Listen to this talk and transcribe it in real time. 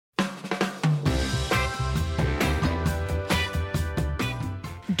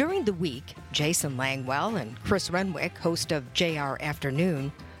During the week, Jason Langwell and Chris Renwick, host of JR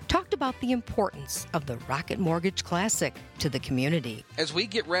Afternoon, talked about the importance of the Rocket Mortgage Classic to the community. As we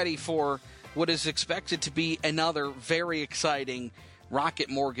get ready for what is expected to be another very exciting Rocket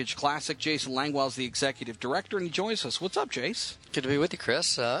Mortgage Classic, Jason Langwell is the executive director, and he joins us. What's up, Jace? Good to be with you,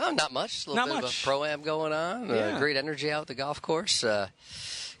 Chris. Not much. A little bit of a pro-am going on. Yeah. Great energy out at the golf course.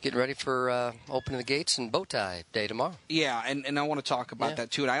 Getting ready for opening the gates and bow tie day tomorrow. Yeah, and I want to talk about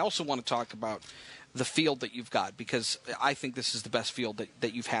that, too. And I also want to talk about the field that you've got, because I think this is the best field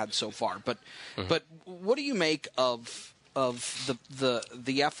that you've had so far. But what do you make of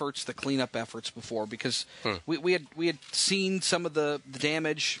the efforts, the cleanup efforts before? Because we had seen some of the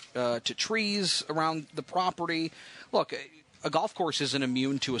damage to trees around the property. Look, a golf course isn't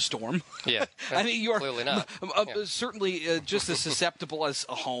immune to a storm. Yeah, I mean, you are clearly not. Certainly just as susceptible as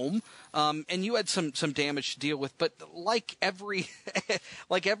a home. And you had some damage to deal with, but like every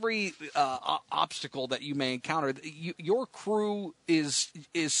obstacle that you may encounter, your crew is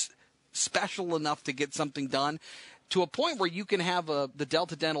special enough to get something done to a point where you can have the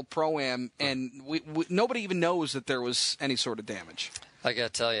Delta Dental Pro-Am, and nobody even knows that there was any sort of damage. I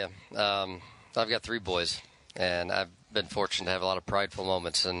got to tell you, I've got 3 boys, and I've been fortunate to have a lot of prideful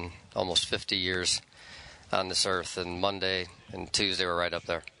moments in almost 50 years on this earth, and Monday and Tuesday were right up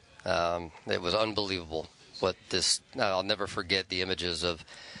there. It was unbelievable what this. I'll never forget the images of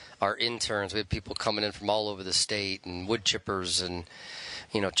our interns. We had people coming in from all over the state, and wood chippers and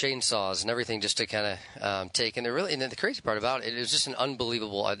chainsaws and everything, just to kind of take. And and the crazy part about it was just an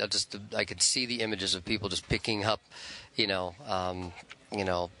unbelievable. I could see the images of people just picking up,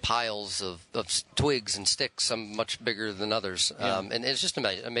 piles of twigs and sticks, some much bigger than others. Yeah. And it's just an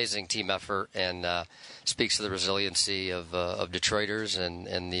amazing team effort, and speaks to the resiliency of Detroiters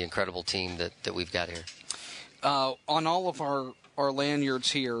and the incredible team that we've got here. On all of our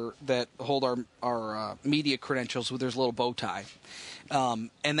lanyards here that hold our media credentials, there's a little bow tie.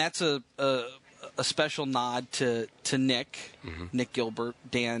 And that's a special nod to Nick, Nick Gilbert,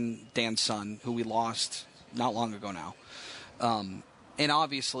 Dan's son, who we lost not long ago now. And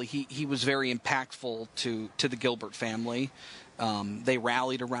obviously he was very impactful to the Gilbert family. They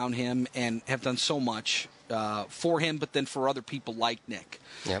rallied around him and have done so much for him, but then for other people like Nick.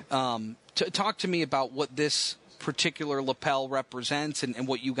 Yep. Talk to me about what this particular lapel represents and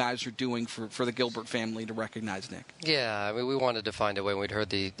what you guys are doing for the Gilbert family to recognize Nick. Yeah, I mean, we wanted to find a way. When we'd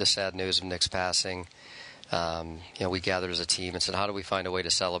heard the sad news of Nick's passing, we gathered as a team and said, how do we find a way to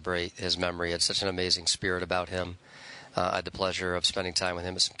celebrate his memory? He had such an amazing spirit about him. I had the pleasure of spending time with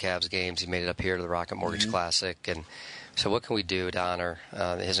him at some Cavs games. He made it up here to the Rocket Mortgage Classic. And so what can we do to honor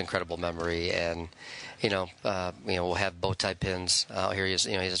his incredible memory? And, we'll have bow tie pins. Here he is,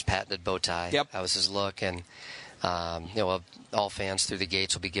 he has his patented bow tie. Yep. That was his look. And, all fans through the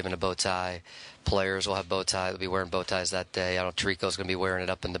gates will be given a bow tie. Players will have bow ties. They'll be wearing bow ties that day. I know Tarico's going to be wearing it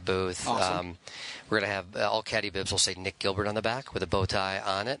up in the booth. Awesome. We're going to have all caddy bibs will say Nick Gilbert on the back with a bow tie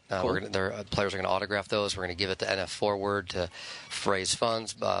on it. Cool. Players are going to autograph those. We're going to give it to NF Forward to raise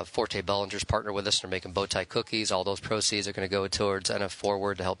funds. Forte Bellinger's partner with us. They're making bow tie cookies. All those proceeds are going to go towards NF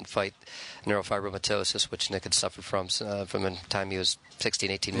Forward to help him fight neurofibromatosis, which Nick had suffered from the time he was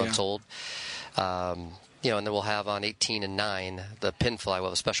 16, 18 months old. And then we'll have on 18 and 9 the pin flag.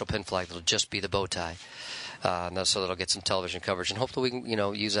 We'll have a special pin flag that'll just be the bow tie. So that'll get some television coverage. And hopefully we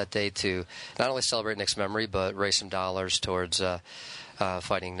can, use that day to not only celebrate Nick's memory, but raise some dollars towards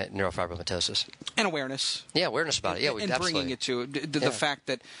fighting neurofibromatosis. And awareness. Yeah, awareness about it. Yeah, and bringing it to the fact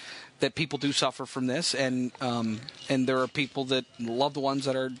that people do suffer from this, and there are people that loved ones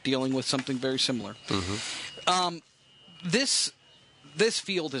that are dealing with something very similar. Mm-hmm. This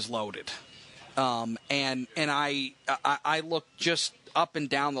field is loaded. And I look just up and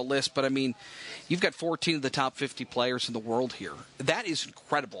down the list, but I mean, you've got 14 of the top 50 players in the world here. That is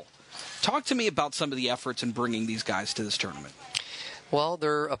incredible. Talk to me about some of the efforts in bringing these guys to this tournament. Well,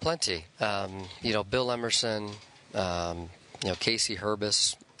 there are aplenty. Bill Emerson, Casey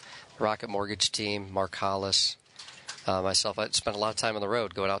Herbis, Rocket Mortgage team, Mark Hollis. Myself, I spent a lot of time on the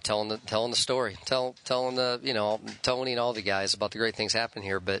road, going out telling the story, telling Tony and all the guys about the great things happening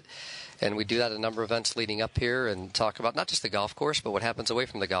here. And we do that at a number of events leading up here and talk about not just the golf course, but what happens away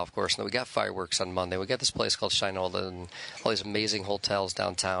from the golf course. And then we got fireworks on Monday. We got this place called Shinola and all these amazing hotels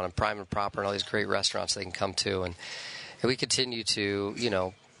downtown and Prime and Proper and all these great restaurants they can come to. And we continue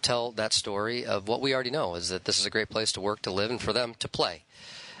to, tell that story of what we already know, is that this is a great place to work, to live, and for them to play.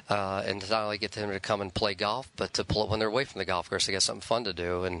 and to not only get them to come and play golf, but to pull it when they're away from the golf course. They got something fun to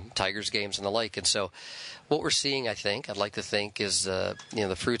do, and Tigers games and the like. And so what we're seeing, I'd like to think, is the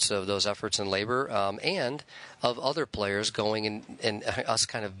fruits of those efforts and labor, and of other players going and us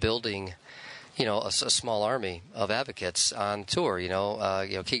kind of building a small army of advocates on tour.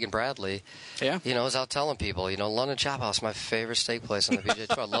 Keegan Bradley, is out telling people, London Chop House, my favorite steak place on the PGA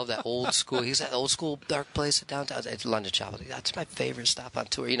Tour. I love that old school. He's that old school dark place at downtown. It's London Chop House. That's my favorite stop on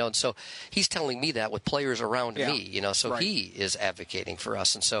tour. And so he's telling me that with players around me. So right. He is advocating for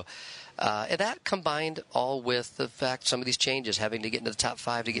us, and so. And that combined all with the fact some of these changes, having to get into the top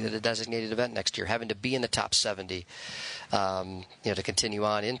 5 to get into the designated event next year, having to be in the top 70, to continue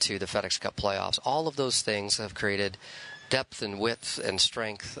on into the FedEx Cup playoffs. All of those things have created depth and width and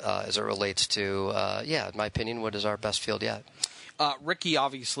strength as it relates to, in my opinion, what is our best field yet. Ricky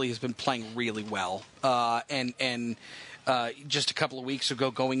obviously has been playing really well, and just a couple of weeks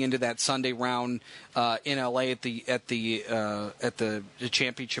ago, going into that Sunday round in LA at the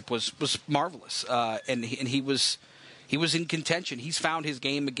championship was marvelous, and he was in contention. He's found his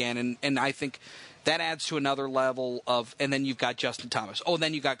game again, and I think that adds to another level of. And then you've got Justin Thomas. Oh,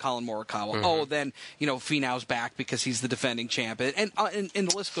 then you got Colin Morikawa. Mm-hmm. Oh, then Finau's back because he's the defending champ, and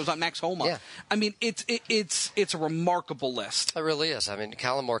the list goes on. Max Homa. Yeah. I mean, it's a remarkable list. It really is. I mean,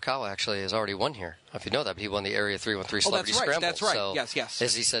 Colin Morikawa actually has already won here. If you know that, but he won the Area 313 Celebrity Scramble. That's right. So, yes.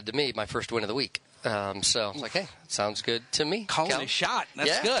 As he said to me, my first win of the week. So I was like, hey, sounds good to me. Calling a shot.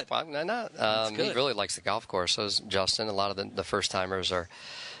 That's good. Why not? He really likes the golf course. So is Justin. A lot of the first-timers are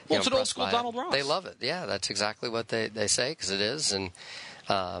it's an old-school Donald Ross. They love it. Yeah, that's exactly what they say, because it is. And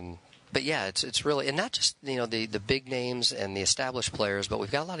but yeah, it's really, and not just the big names and the established players, but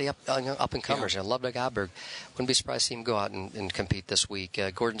we've got a lot of up and comers. Yeah. Ludwig Aberg, wouldn't be surprised to see him go out and compete this week.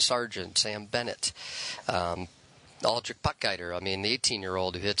 Gordon Sargent, Sam Bennett, Aldrich Puttgeider. I mean, the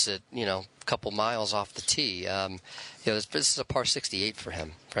 18-year-old who hits it, a couple miles off the tee. This is a par 68 for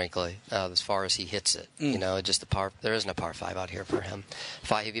him, frankly, as far as he hits it. Just the par. There isn't a par 5 out here for him.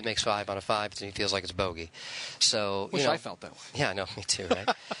 If he makes 5 on a 5, then he feels like it's bogey. So, wish I felt that way. Yeah, I know, me too. Right.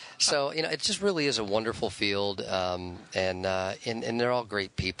 So, it just really is a wonderful field, and they're all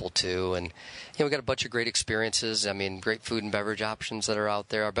great people too. And we've got a bunch of great experiences. I mean, great food and beverage options that are out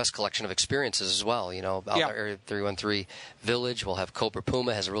there. Our best collection of experiences as well. Out there, Area 313 Village. We'll have Cobra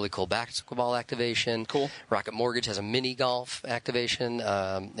Puma has a really cool basketball activation. Cool. Rocket Mortgage has a mini golf activation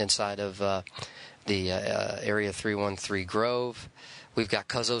inside of the Area 313 Grove. We've got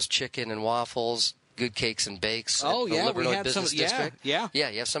Cuzzo's Chicken and Waffles, Good Cakes and Bakes. Oh, yeah, we Livernois had Business some. District. Yeah.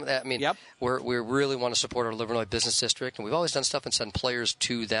 You have some of that. I mean, we really want to support our Livernois Business District, and we've always done stuff and send players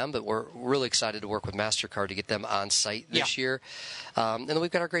to them, but we're really excited to work with MasterCard to get them on site this year. And then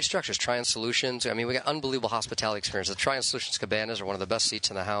we've got our great structures, Trion Solutions. I mean, we got unbelievable hospitality experience. The Trion Solutions Cabanas are one of the best seats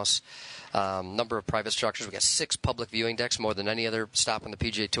in the house. Number of private structures. We got 6 public viewing decks, more than any other stop on the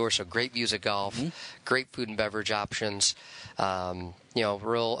PGA Tour. So great views of golf, great food and beverage options.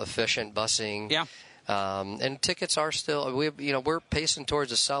 Real efficient busing. Yeah. And tickets are still, we're pacing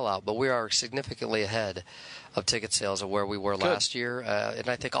towards a sellout, but we are significantly ahead of ticket sales of where we were last year. And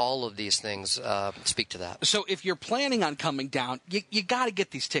I think all of these things speak to that. So if you're planning on coming down, you got to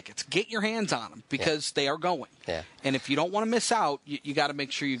get these tickets. Get your hands on them because they are going. Yeah. And if you don't want to miss out, you got to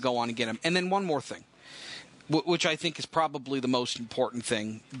make sure you go on and get them. And then one more thing, which I think is probably the most important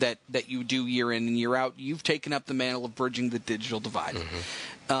thing that you do year in and year out. You've taken up the mantle of bridging the digital divide.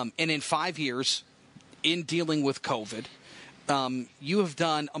 Mm-hmm. And in 5 years, in dealing with COVID, you have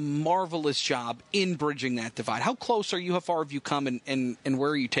done a marvelous job in bridging that divide. How close are you? How far have you come, and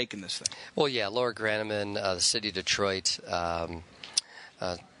where are you taking this thing? Well, yeah, Laura Graneman, the city of Detroit,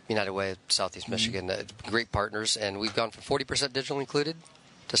 United Way, Southeast Michigan, great partners, and we've gone from 40% digital included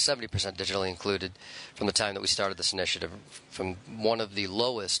to 70% digitally included from the time that we started this initiative, from one of the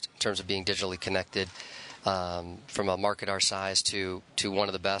lowest in terms of being digitally connected from a market our size to one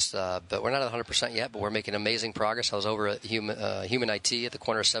of the best. But we're not at 100% yet, but we're making amazing progress. I was over at Human IT at the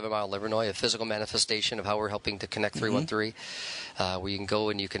corner of 7 Mile and Livernois, a physical manifestation of how we're helping to connect 313, where you can go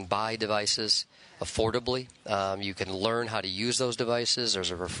and you can buy devices affordably. You can learn how to use those devices. There's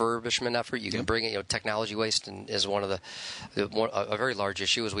a refurbishment effort. You can bring it. Technology waste is one of a very large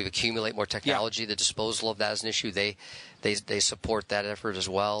issue. As we accumulate more technology, the disposal of that is an issue. They support that effort as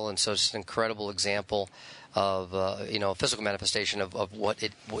well, and so it's an incredible example of a physical manifestation of what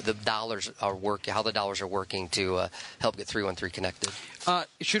the dollars are working, how the dollars are working to help get 313 connected.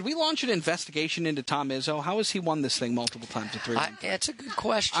 Should we launch an investigation into Tom Izzo? How has he won this thing multiple times at 313? It's a good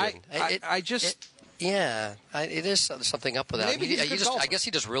question. Yeah, it is something up with that. Maybe he's a good golfer. I guess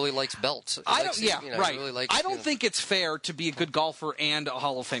he just really likes belts. I don't. Yeah, right. Really likes, I don't think it's fair to be a good golfer and a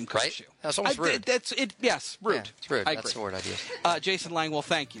Hall of Fame coach. Right? That's almost rude. That's it. Yes, rude. Yeah, it's rude. I That's agree. the word I'd use. Jason Langwell,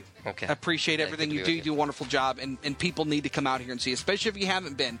 thank you. Okay. I appreciate everything you do. You do a wonderful job, and people need to come out here and see, especially if you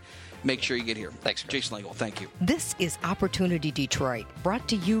haven't been. Make sure you get here. Thanks, Chris. Jason Langwell, thank you. This is Opportunity Detroit, brought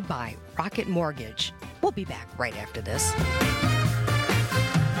to you by Rocket Mortgage. We'll be back right after this.